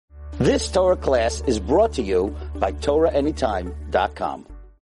This Torah class is brought to you by TorahAnytime.com.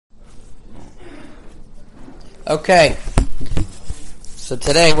 Okay, so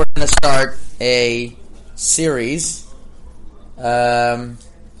today we're going to start a series. We're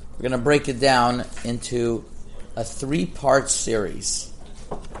going to break it down into a 3-part series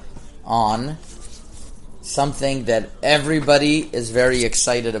on something that everybody is very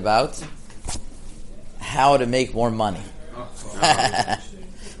excited about: how to make more money.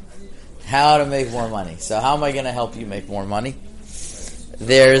 How to make more money. So how am I going to help you make more money?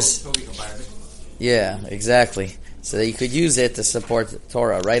 Yeah, exactly. So that you could use it to support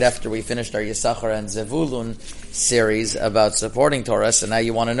Torah. Right after we finished our Yisachar and Zevulun series about supporting Torah, so now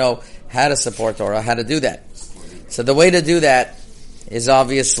you want to know how to support Torah, how to do that. So the way to do that is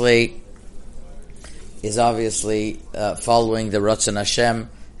obviously following the Ratzon Hashem,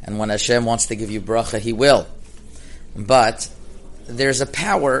 and when Hashem wants to give you bracha, He will. But there's a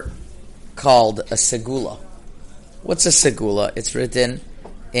power called a segula. What's a segula? It's written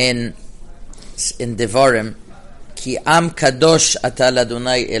in Devarim, Ki am kadosh ata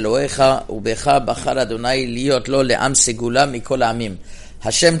l'Adonai Elohecha ubecha bachar Adonai liot lo le'am segula mikol amim.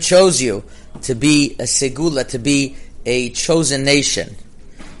 Hashem chose you to be a segula, to be a chosen nation.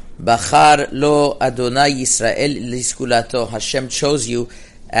 Bachar lo Adonai Yisrael lisgulato. Hashem chose you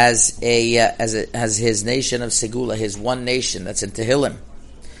as His nation of segula, His one nation. That's in Tehillim.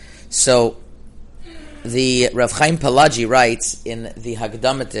 So, the Rav Chaim Palaji writes in the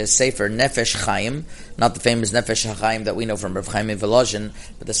Hagdamat Sefer Nefesh Chaim, not the famous Nefesh HaChaim that we know from Rav Chaim in Volozhin,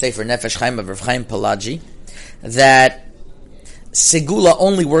 but the Sefer Nefesh Chaim of Rav Chaim Palaji, that Segula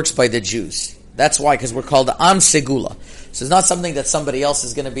only works by the Jews. That's why, because we're called Am Segula. So it's not something that somebody else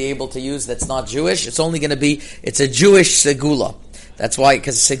is going to be able to use that's not Jewish. It's only going to be, it's a Jewish Segula. That's why,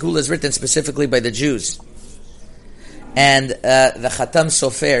 because Segula is written specifically by the Jews. And the Khatam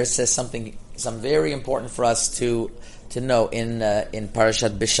Sofer says something very important for us to know in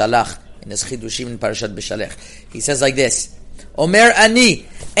Parashat Bishalach, in his Chidushim in Parashat Bishalach. He says like this: Omer ani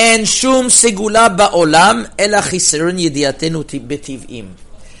en shum segula ba'olam ela chisarun yediatenu betivim.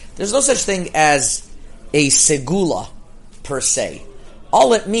 There's no such thing as a segula per se.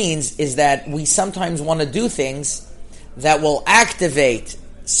 All it means is that we sometimes want to do things that will activate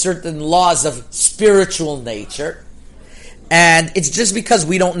certain laws of spiritual nature. And it's just because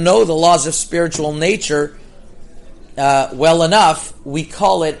we don't know the laws of spiritual nature well enough, we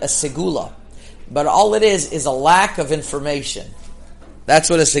call it a segula. But all it is a lack of information. That's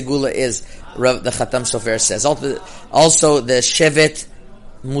what a segula is, the Khatam Sofer says. Also the Shevet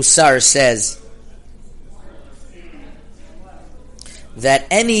Musar says that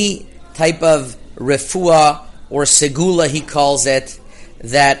any type of refuah or segula, he calls it,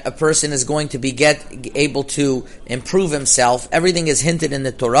 that a person is going to be able to improve himself. Everything is hinted in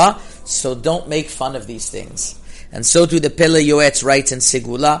the Torah, so don't make fun of these things. And so too the Pele Yoetz writes in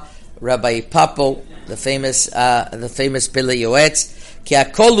Segula, Rabbi Papo, the famous Pele Yoetz, Ki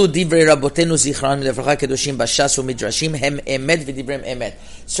akolu divrei rabotenu zichron levracha kedoshim bashas umidrashim hem emet v'divrem emet.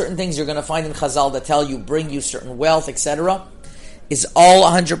 Certain things you're going to find in Chazal that tell you, bring you certain wealth, etc., is all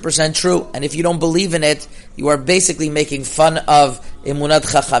 100% true. And if you don't believe in it, you are basically making fun of Emunat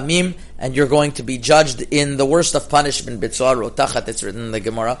Chachamim, and you're going to be judged in the worst of punishment, B'tzoar Rotachat, it's written in the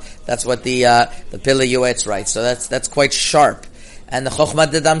Gemara. That's what the Pele Yoetz writes. So that's quite sharp. And the Chochmat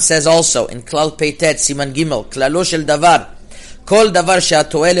Dedam says also, in Klal Peitet, Siman Gimel, Klalo Shel Davar, Kol Davar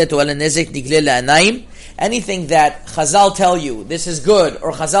She'atoelet O'al Nezek Nigle Le'anayim, anything that Chazal tell you, this is good,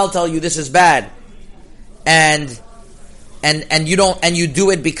 or Chazal tell you, this is bad, and you do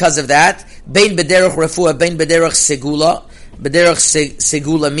it because of that. Bein bederach refuah, bein bederach segula. Bederach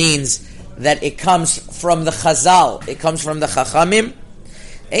segula means that it comes from the Chazal, it comes from the Chachamim.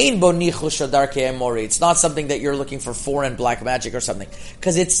 Ein bo nichus shadar ke'emori. It's not something that you're looking for foreign black magic or something,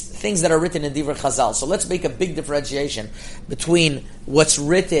 because it's things that are written in Divrei Chazal. So let's make a big differentiation between what's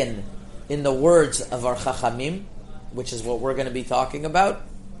written in the words of our Chachamim, which is what we're going to be talking about,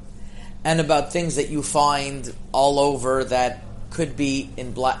 and about things that you find all over that could be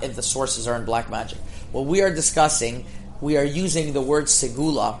in black, if the sources are in black magic. What we are discussing, we are using the word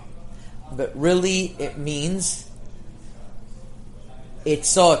segula, but really it means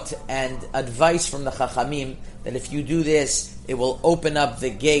itzot and advice from the Chachamim that if you do this, it will open up the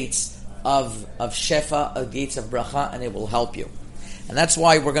gates of shefa, gates of bracha, and it will help you. And that's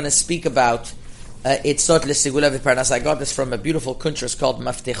why we're going to speak about Itzot L'Segula V'Parnasa. I got this from a beautiful kuntras called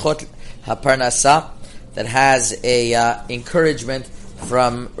Maftechot HaParnasa that has a encouragement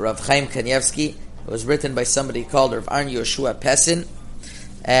from Rav Chaim Kanievsky. It was written by somebody called Rav Arn Yoshua Pessin,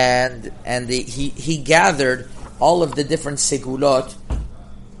 and he gathered all of the different segulot,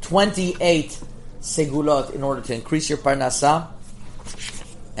 28 segulot in order to increase your parnasa,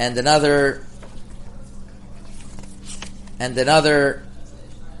 and another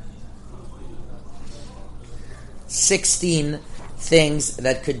 16 things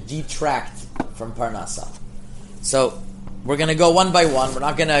that could detract from parnasa. So we're going to go one by one. We're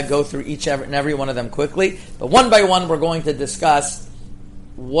not going to go through each and every one of them quickly, but one by one we're going to discuss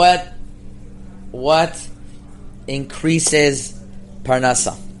what increases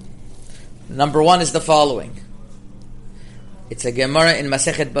parnasa. Number one is the following. It's a Gemara in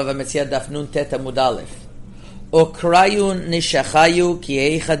Masechet Bava Metzia Daf Nun Tet Amud Aleph. Okrayu nishachayu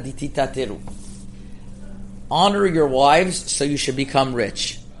ki eicha dititateru. Honor your wives so you should become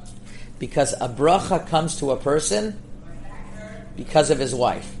rich. Because a bracha comes to a person because of his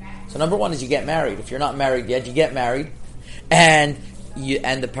wife. So number one is you get married. If you're not married yet, you get married. And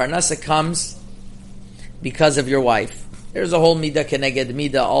the parnasa comes because of your wife. There's a whole midah keneged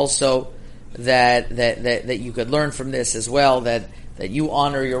midah also that you could learn from this as well, that you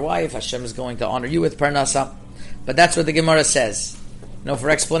honor your wife, Hashem is going to honor you with parnasa. But that's what the Gemara says. For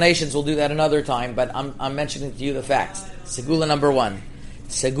explanations we'll do that another time, but I'm mentioning to you the facts. Segula number one.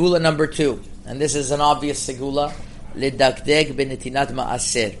 Segula number two. And this is an obvious segula. Ledakdek benetinat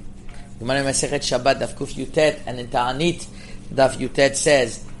ma'aser. Gemara Masechet Shabbat Daf Kuf Yutet, and in Ta'anit Daf Yutet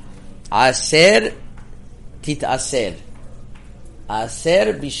says, Aser tit aser.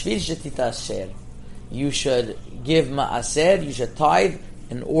 Aser bishvil shetit aser. You should give ma'aser, you should tithe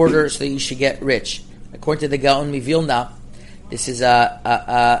in order so that you should get rich. According to the Gaon Mivilna, this is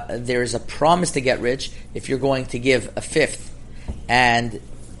there is a promise to get rich if you're going to give a fifth, and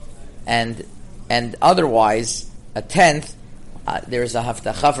otherwise a tenth. There is a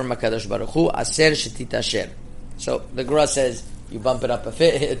haftacha from Hakadosh Baruch Hu, aser shetit asher. So the Gemara says you bump it up to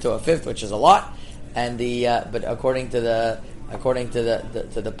a fifth, which is a lot, and but according to the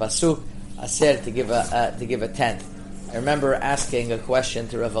pasuk, aser to give a tenth. I remember asking a question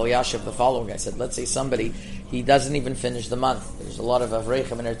to Rav Elyashiv the following. I said, let's say somebody, he doesn't even finish the month. There's a lot of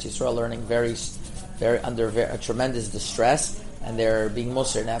Avreichim in Eretz Yisrael learning very under tremendous distress, and they're being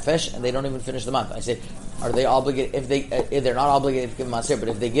Moser Nefesh, and they don't even finish the month. I say, are they obligated? If they're not obligated to give Maaser, but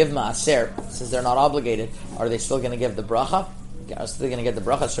if they give Maaser, since they're not obligated, are they still going to give the bracha? Are still going to get the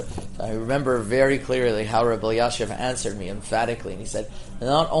bracha? So I remember very clearly how Rav Elyashiv answered me emphatically, and he said,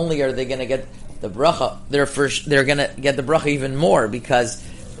 not only are they going to get the bracha, they're going to get the bracha even more, because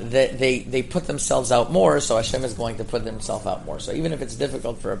they put themselves out more, so Hashem is going to put himself out more. So even if it's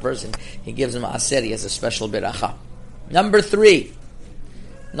difficult for a person, he gives him ma'aser, he has a special beracha. Number 3,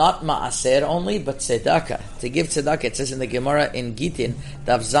 not ma'aser only, but tzedakah. To give tzedakah, it says in the Gemara in Gitin,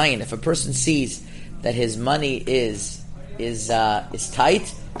 Daf Zayin, if a person sees that his money is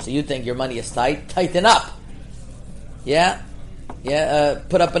tight, so you think your money is tight, tighten up.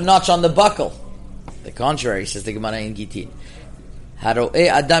 Put up a notch on the buckle. The contrary, says the Gemara in Gitin. He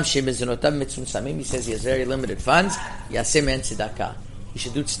says he has very limited funds. He should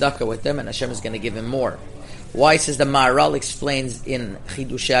do tzedakah with them, and Hashem is going to give him more. Why? Says the Maharal explains in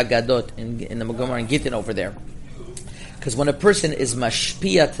Chidushei Agadot in the Gemara in Gitin over there. Because when a person is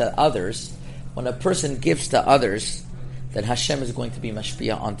mashpia to others, when a person gives to others, then Hashem is going to be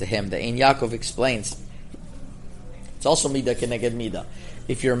mashpia onto him. The Ein Yaakov explains. It's also midah keneged midah.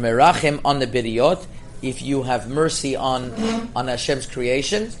 If you're merachim on the bidiyot, if you have mercy on Hashem's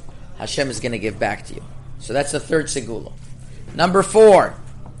creation, Hashem is going to give back to you. So that's the third segula. Number 4,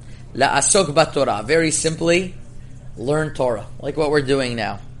 la'asok b'Torah. Very simply, learn Torah, like what we're doing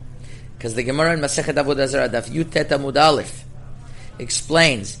now. Because the Gemara in Masechet Avodah Zarah Daf Yutet Amud Aleph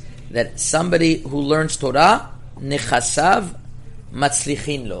explains that somebody who learns Torah, nechasav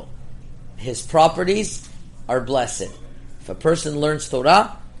matzlichin lo, his properties are blessed. If a person learns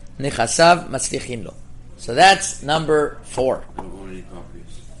Torah, nechasav matzlichin lo. So that's number 4.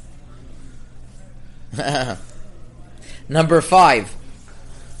 Number 5,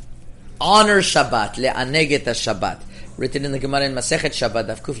 honor Shabbat, le'aneget Shabbat. Written in the Gemara in Masechet Shabbat,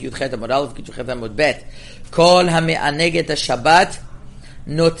 Daf Kuf Yudchet Amud Aleph, Yudchet Amud Bet. Kol ha'me'aneget Shabbat,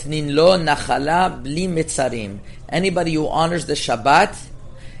 notnin lo nachala bli mitzarim. Anybody who honors the Shabbat,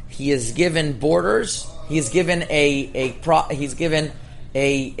 he is given borders. He is given an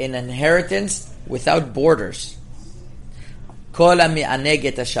inheritance without borders. Kol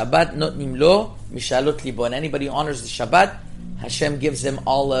ha'me'aneget Shabbat, notnim lo mishalot libo. And anybody who honors the Shabbat, Hashem gives him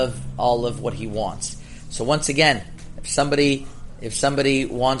all of what he wants. So once again, if somebody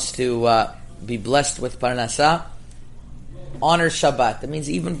wants to be blessed with parnasa, honor Shabbat. That means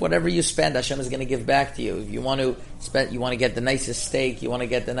even whatever you spend, Hashem is going to give back to you. If you want to get the nicest steak, you want to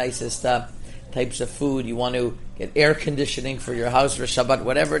get the nicest types of food. You want to get air conditioning for your house for Shabbat.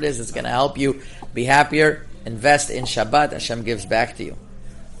 Whatever it is, it's going to help you be happier. Invest in Shabbat. Hashem gives back to you.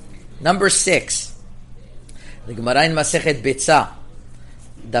 Number 6. The Gemara in Masechet Betzah,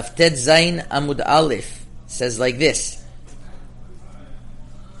 Daf Tet Zayin Amud Aleph, says like this: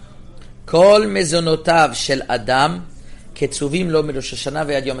 Kol mezonotav shel adam ketzuvim lo mirosh Hashanah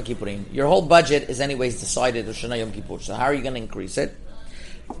ve'ad Yom Kippurim. Your whole budget is anyways decided Rosh Hashanah Yom Kippur. So how are you going to increase it?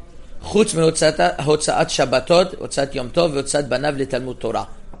 Chutz mehotzat Shabbatot, hotzat Yom Tov, vehotzat banav letalmud Torah.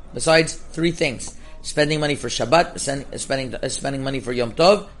 Besides 3 things: spending money for Shabbat, spending money for Yom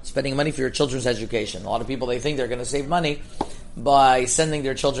Tov, spending money for your children's education. A lot of people, they think they're going to save money by sending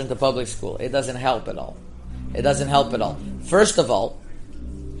their children to public school. It doesn't help at all. It doesn't help at all. First of all,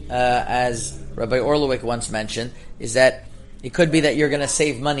 as Rabbi Orlowick once mentioned, is that it could be that you're going to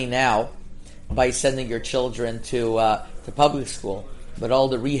save money now by sending your children to public school, but all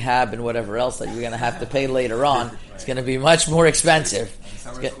the rehab and whatever else that you're going to have to pay later on, it's going to be much more expensive.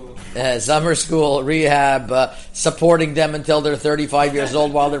 Summer school, rehab, supporting them until they're 35 years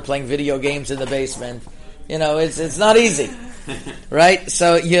old while they're playing video games in the basement. It's not easy, right?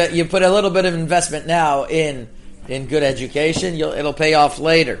 So you put a little bit of investment now in good education, it'll pay off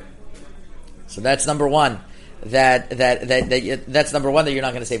later. So that's number one. That's number one, that you're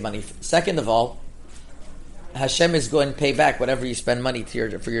not going to save money. Second of all, Hashem is going to pay back whatever you spend money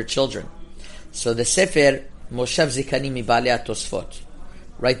for your children. So the Sefer Moshav Zikanim Mibalei Tosfot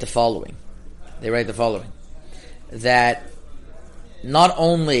write the following. They write the following: that not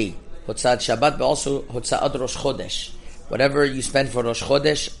only Hotzat Shabbat, but also Hotzat Rosh Chodesh. Whatever you spend for Rosh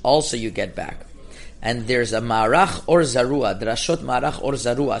Chodesh, also you get back. And there's a Ma'arach Or Zarua, Drashot Ma'arach Or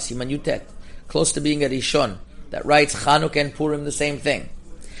Zarua, Siman Yutet, close to being a Rishon, that writes Chanukah and Purim the same thing.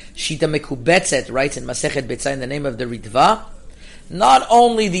 Shita Mekubetzet writes in Masechet Betzah in the name of the Ritva, not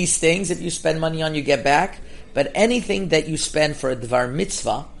only these things, if you spend money on, you get back, but anything that you spend for a Dvar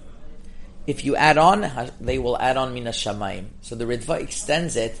Mitzvah, if you add on, they will add on Minas Shamayim. So the Ritva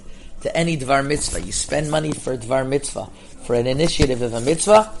extends it to any Dvar Mitzvah. You spend money for a Dvar Mitzvah, for an initiative of a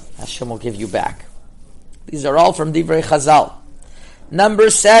Mitzvah, Hashem will give you back. These are all from Divrei Chazal. Number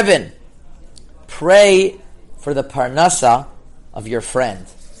 7, pray for the Parnasa of your friend.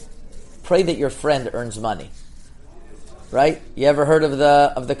 Pray that your friend earns money. Right? You ever heard of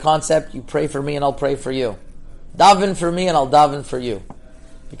the concept, you pray for me and I'll pray for you. Daven for me and I'll daven for you.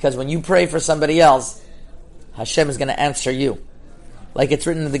 Because when you pray for somebody else, Hashem is going to answer you. Like it's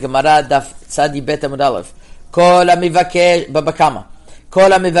written in the Gemara, Daf Tzadi Bet Amud Aleph. Kol hamivakesh babakama. Kol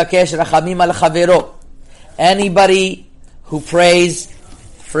hamivakesh rachamim al chavero. Anybody who prays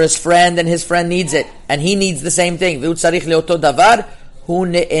for his friend and his friend needs it, and he needs the same thing, he's going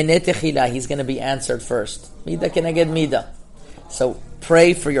to be answered first. Mida keneged mida. So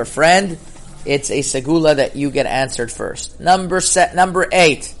pray for your friend. It's a segula that you get answered first. Number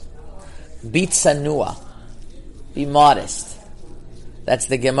 8, be tzanua. Be modest. That's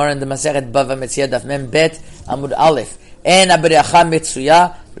the Gemara in the Masechet Bava Metzia Daf Mem Bet Amud Aleph. En abreacha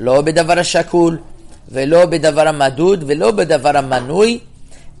metzuya lo bedavar shakul velo bedavar madud velo bedavar manui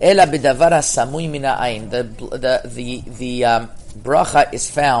ela bedavar samui min ha'ain. The bracha is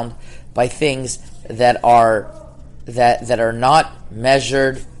found by things that are not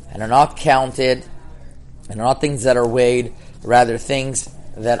measured and are not counted and are not things that are weighed, rather things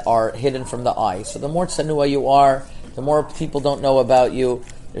that are hidden from the eye. So the more tsanua you are, the more people don't know about you.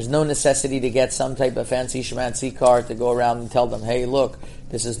 There's no necessity to get some type of fancy schmancy car to go around and tell them, hey, look,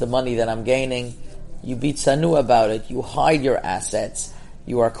 this is the money that I'm gaining. You be tzanu about it. You hide your assets.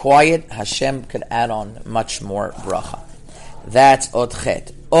 You are quiet. Hashem could add on much more bracha. That's Ot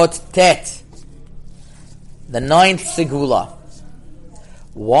Chet. Ot Tet, the 9th segula.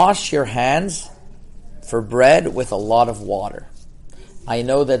 Wash your hands for bread with a lot of water. I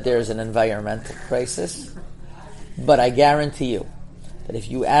know that there's an environmental crisis, but I guarantee you that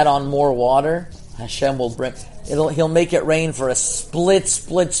if you add on more water, Hashem will He'll make it rain for a split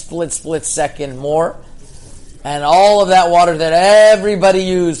second more, and all of that water that everybody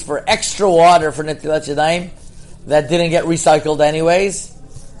used for extra water for Netilat Yadayim that didn't get recycled anyways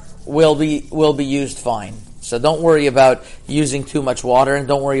will be used fine. So don't worry about using too much water, and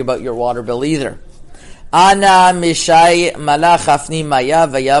don't worry about your water bill either. Ana mishai malach hafni maya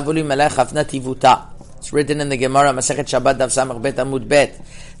vayavuli malach hafna tivuta. It's written in the Gemara Masechet Shabbat Daf Samach Bet Amud Bet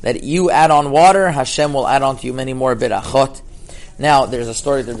that you add on water, Hashem will add on to you many more berachot. Now, there's a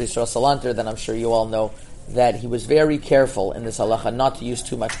story of Rabbi Yisrael Salanter that I'm sure you all know, that he was very careful in this halacha not to use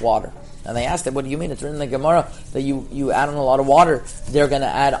too much water. And they asked him, what do you mean? It's written in the Gemara that you add on a lot of water, they're going to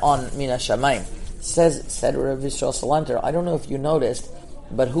add on Minas Shamayim. Said Rabbi Yisrael Salanter, I don't know if you noticed,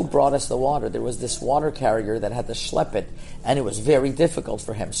 but who brought us the water? There was this water carrier that had to schlep it, and it was very difficult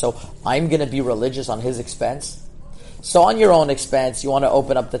for him. So I'm going to be religious on his expense? So on your own expense, you want to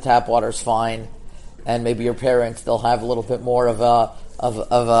open up the tap water, is fine, and maybe your parents, they'll have a little bit more of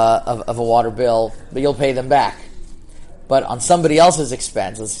a water bill, but you'll pay them back. But on somebody else's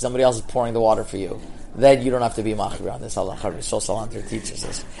expense, let's say somebody else is pouring the water for you, then you don't have to be machmir on this. Allah Salanter teaches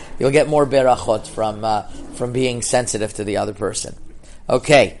us. You'll get more berachot from being sensitive to the other person.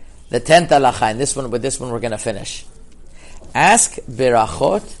 Okay, the 10th halacha, and with this one we're going to finish. Ask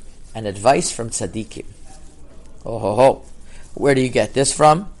berachot and advice from tzaddikim. Oh ho ho! Where do you get this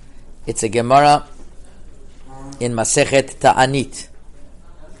from? It's a Gemara in Masechet Ta'anit.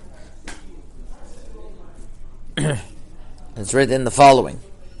 It's written the following: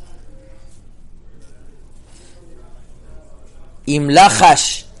 Im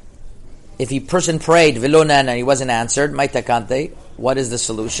lachash, if a person prayed velonan and he wasn't answered, maitakante, what is the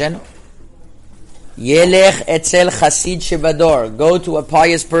solution? Yelech etzel chasid shebador, go to a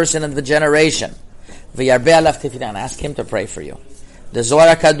pious person in the generation. V'yarbe alav tefillah, ask him to pray for you. The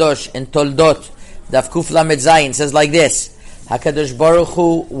Zohar HaKadosh in Toldot, Daf Kuf Lamed Zayin, says like this: HaKadosh Baruch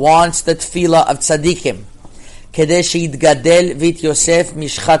Hu wants the tefillah of tzaddikim, kedei sheitgadel v'it Yosef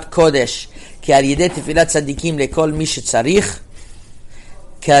mishchat kodesh, ki al yedei tefillat tzaddikim lekol mi shetzarich.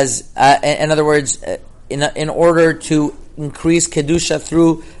 Because, in other words, in order to increase kedusha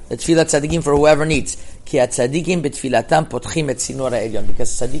through the tefillat tzaddikim for whoever needs. Ki tzaddikim betfilatam potchim et sinor ha'elyon,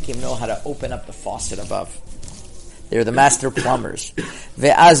 because tzaddikim know how to open up the faucet above. They're the master plumbers.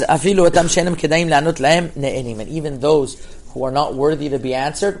 Ve'az afilu otam shenem kedaim la'anot lahem ne'enim, and even those who are not worthy to be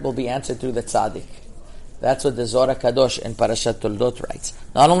answered will be answered through the tzaddik. That's what the Zohar HaKadosh in Parashat Toldot writes.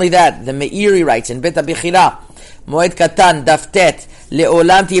 Not only that, the Meiri writes in Bet HaBechira, Moed Katan Daftet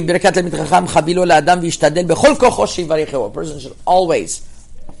Le'olam Tiye Birkat Talmid Chacham Chabilo La'adam V'Yishtadel B'chol Kocho Shivarechehu. A person should always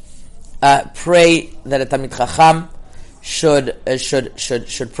pray that a Talmid Chacham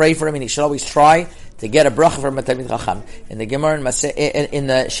should pray for him, and he should always try to get a bracha from a Talmid Chacham. In the Gemara in the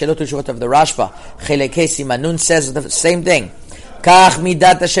Shelot U'Shuvot of the Rashba, Chelekei Simanun says the same thing. כך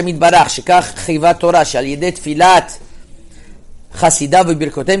מידת השם יתברך, שכך חייבת תורה, שעל ידי תפילת חסידיו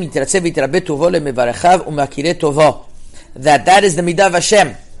וברכותיהם יתרצה ויתרבה טובו למברכיו ומכירי טובו. That is the midah of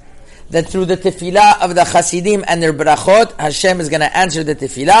Hashem. That through the tefillah of the chasidim and their brachot, Hashem is going to answer the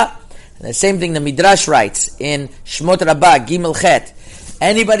tefillah. And the same thing the Midrash writes in Shmot Rabbah, Gimel Chet.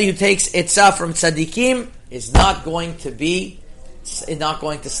 Anybody who takes itzah from tzaddikim is not going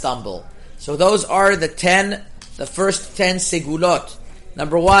to stumble. So those are the first 10 segulot.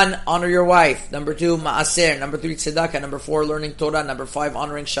 Number 1, honor your wife. Number 2, ma'aser. Number 3, tzedakah. Number 4, learning Torah. Number 5,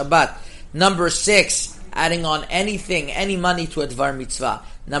 honoring Shabbat. Number 6, adding on any money to a dvar mitzvah.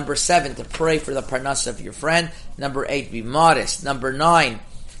 Number 7, to pray for the parnas of your friend. Number 8, be modest. Number 9,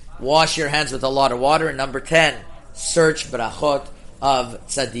 wash your hands with a lot of water. And number 10, search brachot of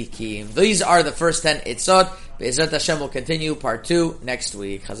tzaddikim. These are the first 10 itzot. Be'ezrat Hashem will continue part 2 next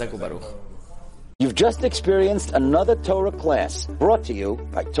week. Chazak u'baruch. You've just experienced another Torah class brought to you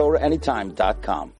by TorahAnytime.com.